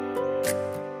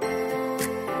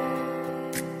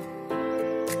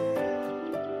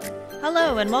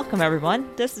Hello and welcome, everyone.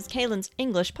 This is Kaylin's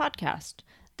English podcast.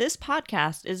 This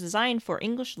podcast is designed for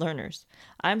English learners.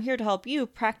 I'm here to help you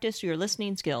practice your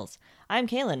listening skills. I'm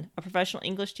Kaylin, a professional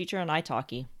English teacher on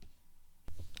italki.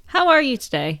 How are you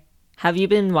today? Have you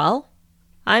been well?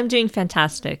 I'm doing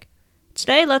fantastic.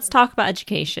 Today, let's talk about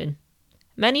education.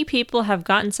 Many people have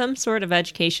gotten some sort of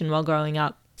education while growing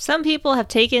up. Some people have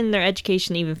taken their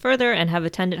education even further and have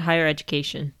attended higher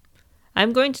education.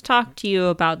 I'm going to talk to you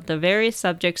about the various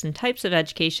subjects and types of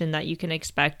education that you can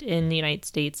expect in the United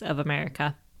States of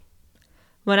America.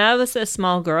 When I was a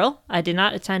small girl, I did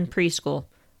not attend preschool,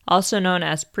 also known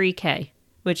as pre-K,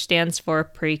 which stands for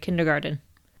pre-kindergarten.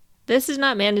 This is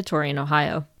not mandatory in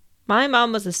Ohio. My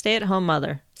mom was a stay-at-home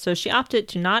mother, so she opted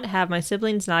to not have my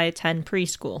siblings and I attend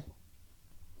preschool.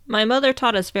 My mother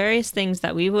taught us various things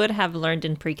that we would have learned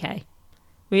in pre-K.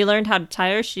 We learned how to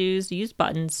tie our shoes, use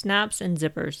buttons, snaps, and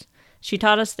zippers. She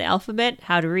taught us the alphabet,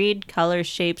 how to read, colors,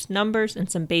 shapes, numbers, and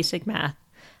some basic math,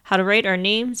 how to write our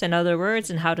names and other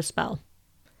words, and how to spell.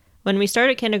 When we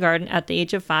started kindergarten at the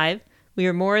age of 5, we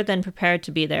were more than prepared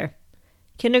to be there.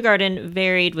 Kindergarten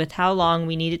varied with how long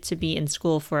we needed to be in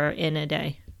school for in a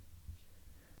day.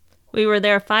 We were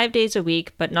there 5 days a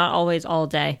week, but not always all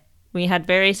day. We had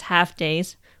various half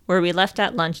days where we left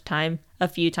at lunchtime a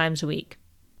few times a week.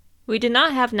 We did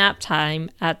not have nap time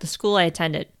at the school I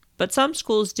attended, but some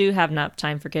schools do have nap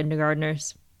time for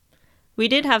kindergartners. We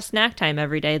did have snack time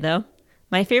every day, though.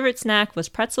 My favorite snack was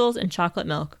pretzels and chocolate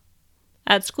milk.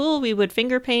 At school, we would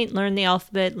finger paint, learn the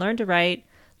alphabet, learn to write,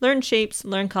 learn shapes,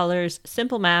 learn colors,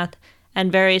 simple math,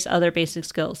 and various other basic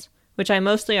skills, which I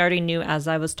mostly already knew as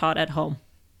I was taught at home.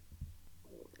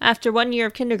 After 1 year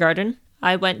of kindergarten,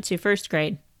 I went to first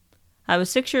grade. I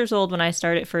was 6 years old when I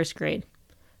started first grade.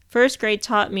 First grade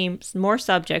taught me more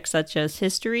subjects such as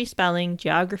history, spelling,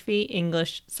 geography,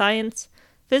 English, science,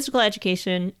 physical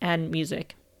education, and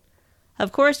music.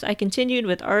 Of course, I continued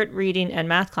with art, reading, and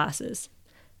math classes.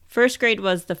 First grade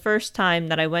was the first time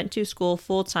that I went to school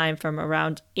full-time from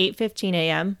around 8:15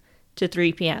 a.m. to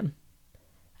 3 p.m.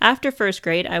 After first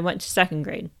grade, I went to second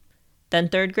grade, then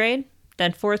third grade,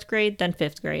 then fourth grade, then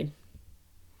fifth grade.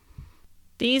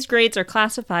 These grades are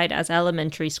classified as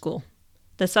elementary school.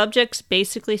 The subjects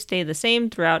basically stay the same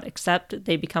throughout, except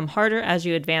they become harder as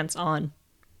you advance on.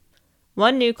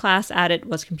 One new class added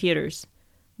was computers,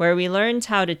 where we learned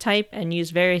how to type and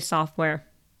use various software.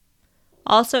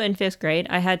 Also in fifth grade,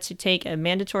 I had to take a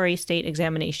mandatory state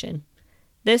examination.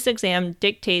 This exam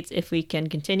dictates if we can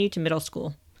continue to middle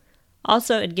school.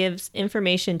 Also, it gives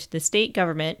information to the state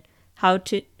government how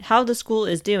the school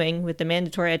is doing with the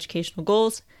mandatory educational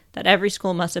goals that every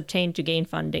school must obtain to gain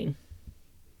funding.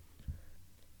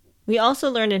 We also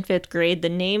learned in fifth grade the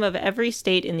name of every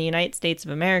state in the United States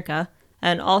of America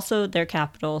and also their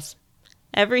capitals.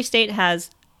 Every state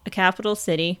has a capital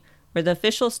city where the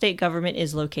official state government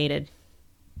is located.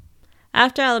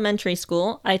 After elementary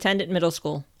school, I attended middle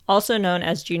school, also known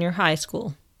as junior high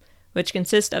school, which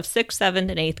consists of 6th, 7th,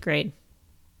 and 8th grade.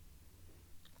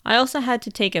 I also had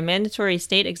to take a mandatory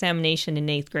state examination in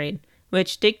 8th grade,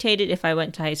 which dictated if I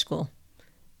went to high school.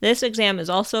 This exam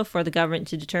is also for the government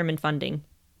to determine funding.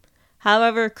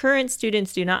 However, current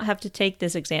students do not have to take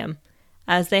this exam,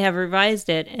 as they have revised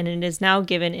it and it is now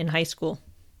given in high school.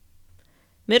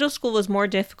 Middle school was more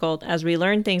difficult as we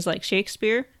learned things like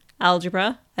Shakespeare,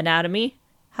 algebra, anatomy,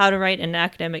 how to write an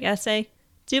academic essay,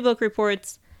 do book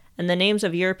reports, and the names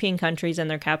of European countries and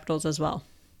their capitals as well.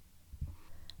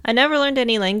 I never learned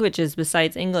any languages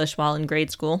besides English while in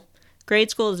grade school. Grade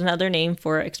school is another name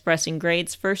for expressing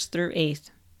grades 1st through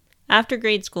 8th. After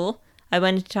grade school, I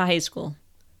went into high school.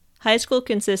 High school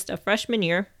consists of freshman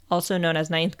year, also known as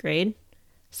 9th grade,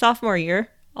 sophomore year,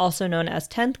 also known as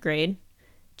 10th grade,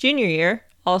 junior year,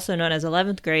 also known as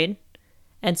 11th grade,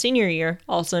 and senior year,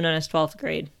 also known as 12th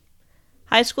grade.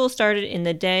 High school started in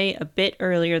the day a bit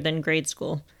earlier than grade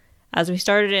school, as we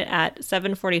started it at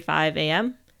 7:45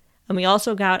 a.m., and we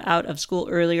also got out of school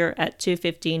earlier at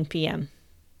 2:15 p.m.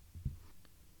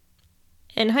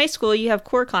 In high school, you have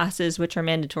core classes, which are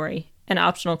mandatory, and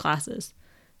optional classes.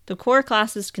 The core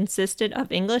classes consisted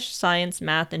of English, science,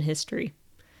 math, and history.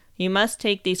 You must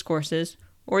take these courses,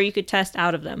 or you could test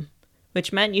out of them,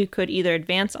 which meant you could either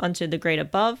advance onto the grade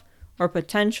above or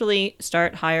potentially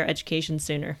start higher education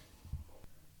sooner.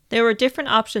 There were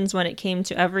different options when it came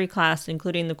to every class,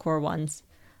 including the core ones.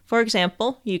 For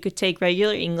example, you could take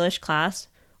regular English class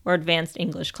or advanced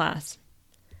English class.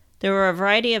 There were a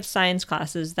variety of science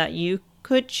classes that you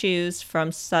could choose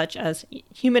from, such as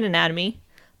human anatomy,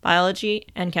 biology,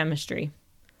 and chemistry.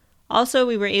 Also,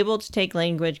 we were able to take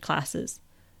language classes.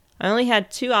 I only had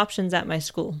 2 options at my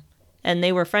school, and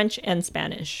they were French and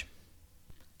Spanish.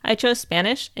 I chose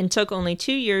Spanish and took only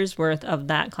 2 years' worth of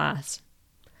that class.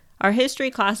 Our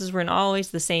history classes were not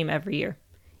always the same every year.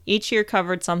 Each year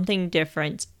covered something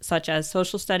different, such as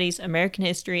social studies, American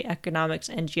history, economics,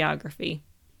 and geography.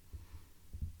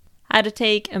 I had to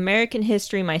take American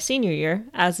history my senior year,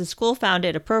 as the school found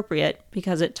it appropriate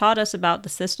because it taught us about the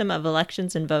system of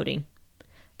elections and voting.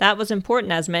 That was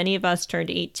important as many of us turned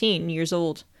 18 years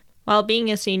old while being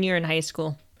a senior in high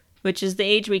school, which is the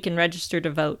age we can register to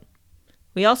vote.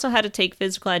 We also had to take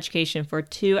physical education for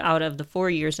 2 out of the 4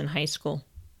 years in high school.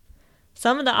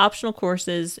 Some of the optional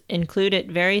courses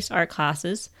included various art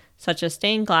classes, such as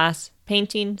stained glass,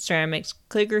 painting, ceramics,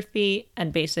 calligraphy,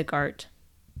 and basic art.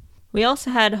 We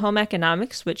also had home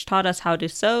economics, which taught us how to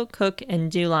sew, cook, and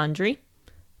do laundry.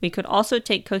 We could also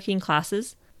take cooking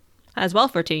classes, as well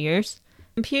for 2 years.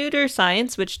 Computer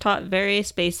science, which taught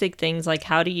various basic things like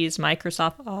how to use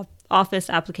Microsoft Office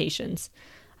applications.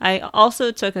 I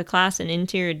also took a class in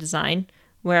interior design,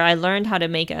 where I learned how to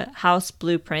make a house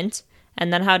blueprint,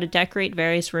 and then how to decorate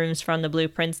various rooms from the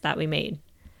blueprints that we made.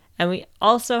 And we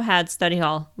also had study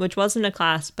hall, which wasn't a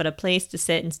class, but a place to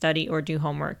sit and study or do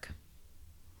homework.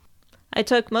 I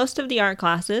took most of the art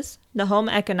classes, the home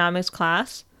economics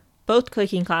class, both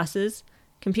cooking classes,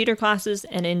 computer classes,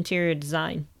 and interior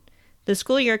design. The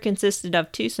school year consisted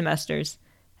of 2 semesters,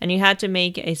 and you had to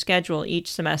make a schedule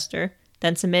each semester,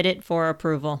 then submit it for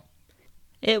approval.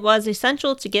 It was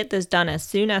essential to get this done as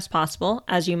soon as possible,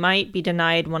 as you might be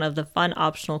denied one of the fun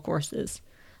optional courses.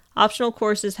 Optional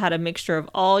courses had a mixture of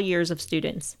all years of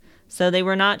students, so they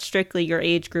were not strictly your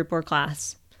age group or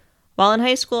class. While in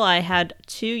high school, I had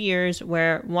 2 years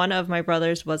where one of my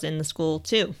brothers was in the school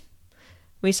too.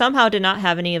 We somehow did not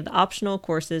have any of the optional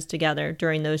courses together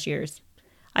during those years.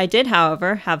 I did,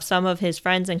 however, have some of his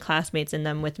friends and classmates in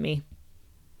them with me.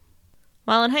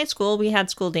 While in high school, we had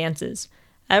school dances.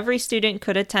 Every student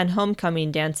could attend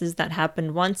homecoming dances that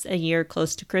happened once a year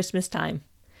close to Christmas time.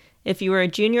 If you were a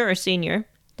junior or senior,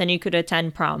 then you could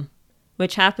attend prom,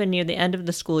 which happened near the end of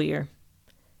the school year.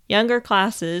 Younger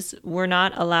classes were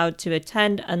not allowed to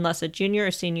attend unless a junior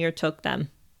or senior took them.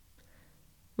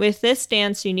 With this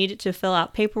dance, you needed to fill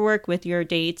out paperwork with your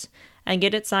dates and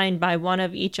get it signed by one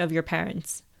of each of your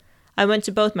parents. I went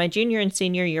to both my junior and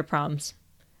senior year proms.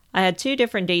 I had 2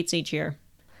 different dates each year.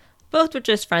 Both were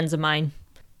just friends of mine.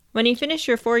 When you finish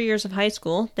your 4 years of high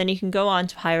school, then you can go on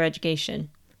to higher education.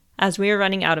 As we are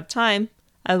running out of time,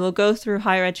 I will go through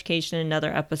higher education in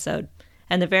another episode,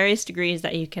 and the various degrees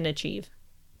that you can achieve.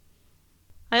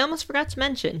 I almost forgot to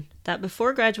mention that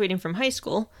before graduating from high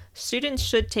school, students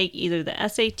should take either the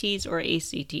SATs or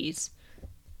ACTs.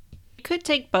 You could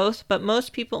take both, but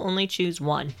most people only choose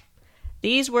one.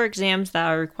 These were exams that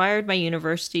are required by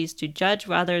universities to judge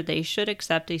whether they should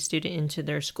accept a student into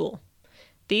their school.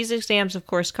 These exams, of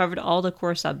course, covered all the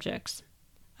core subjects.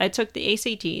 I took the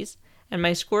ACTs, and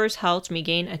my scores helped me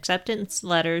gain acceptance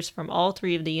letters from all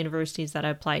 3 of the universities that I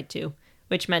applied to,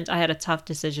 which meant I had a tough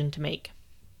decision to make.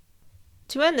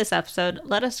 To end this episode,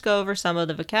 let us go over some of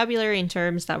the vocabulary and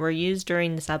terms that were used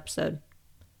during this episode.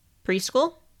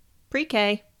 Preschool,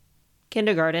 pre-K,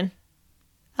 kindergarten,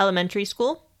 elementary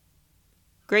school,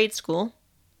 grade school,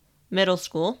 middle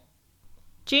school,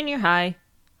 junior high,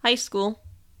 high school,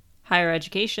 higher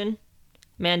education,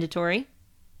 mandatory,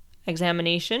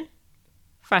 examination,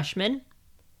 freshman,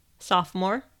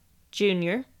 sophomore,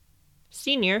 junior,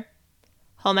 senior,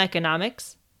 home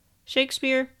economics,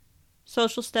 Shakespeare,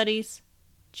 social studies,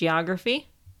 geography,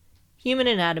 human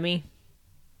anatomy,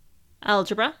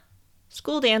 algebra,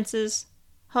 school dances,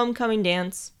 homecoming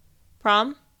dance,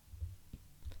 prom,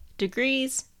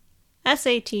 degrees,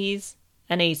 SATs,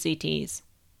 and ACTs.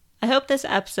 I hope this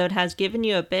episode has given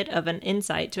you a bit of an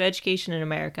insight to education in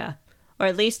America, or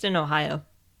at least in Ohio,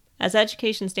 as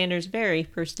education standards vary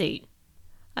per state.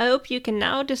 I hope you can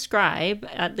now describe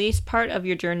at least part of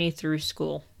your journey through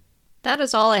school. That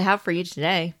is all I have for you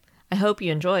today. I hope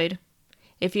you enjoyed.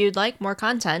 If you'd like more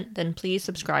content, then please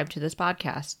subscribe to this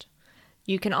podcast.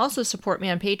 You can also support me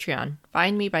on Patreon.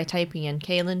 Find me by typing in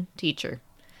Kaylin Teacher.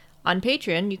 On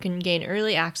Patreon, you can gain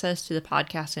early access to the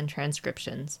podcast and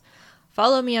transcriptions.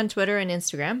 Follow me on Twitter and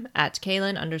Instagram at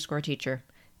Kaylin_teacher.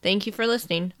 Thank you for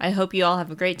listening. I hope you all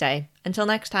have a great day. Until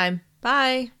next time,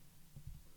 bye!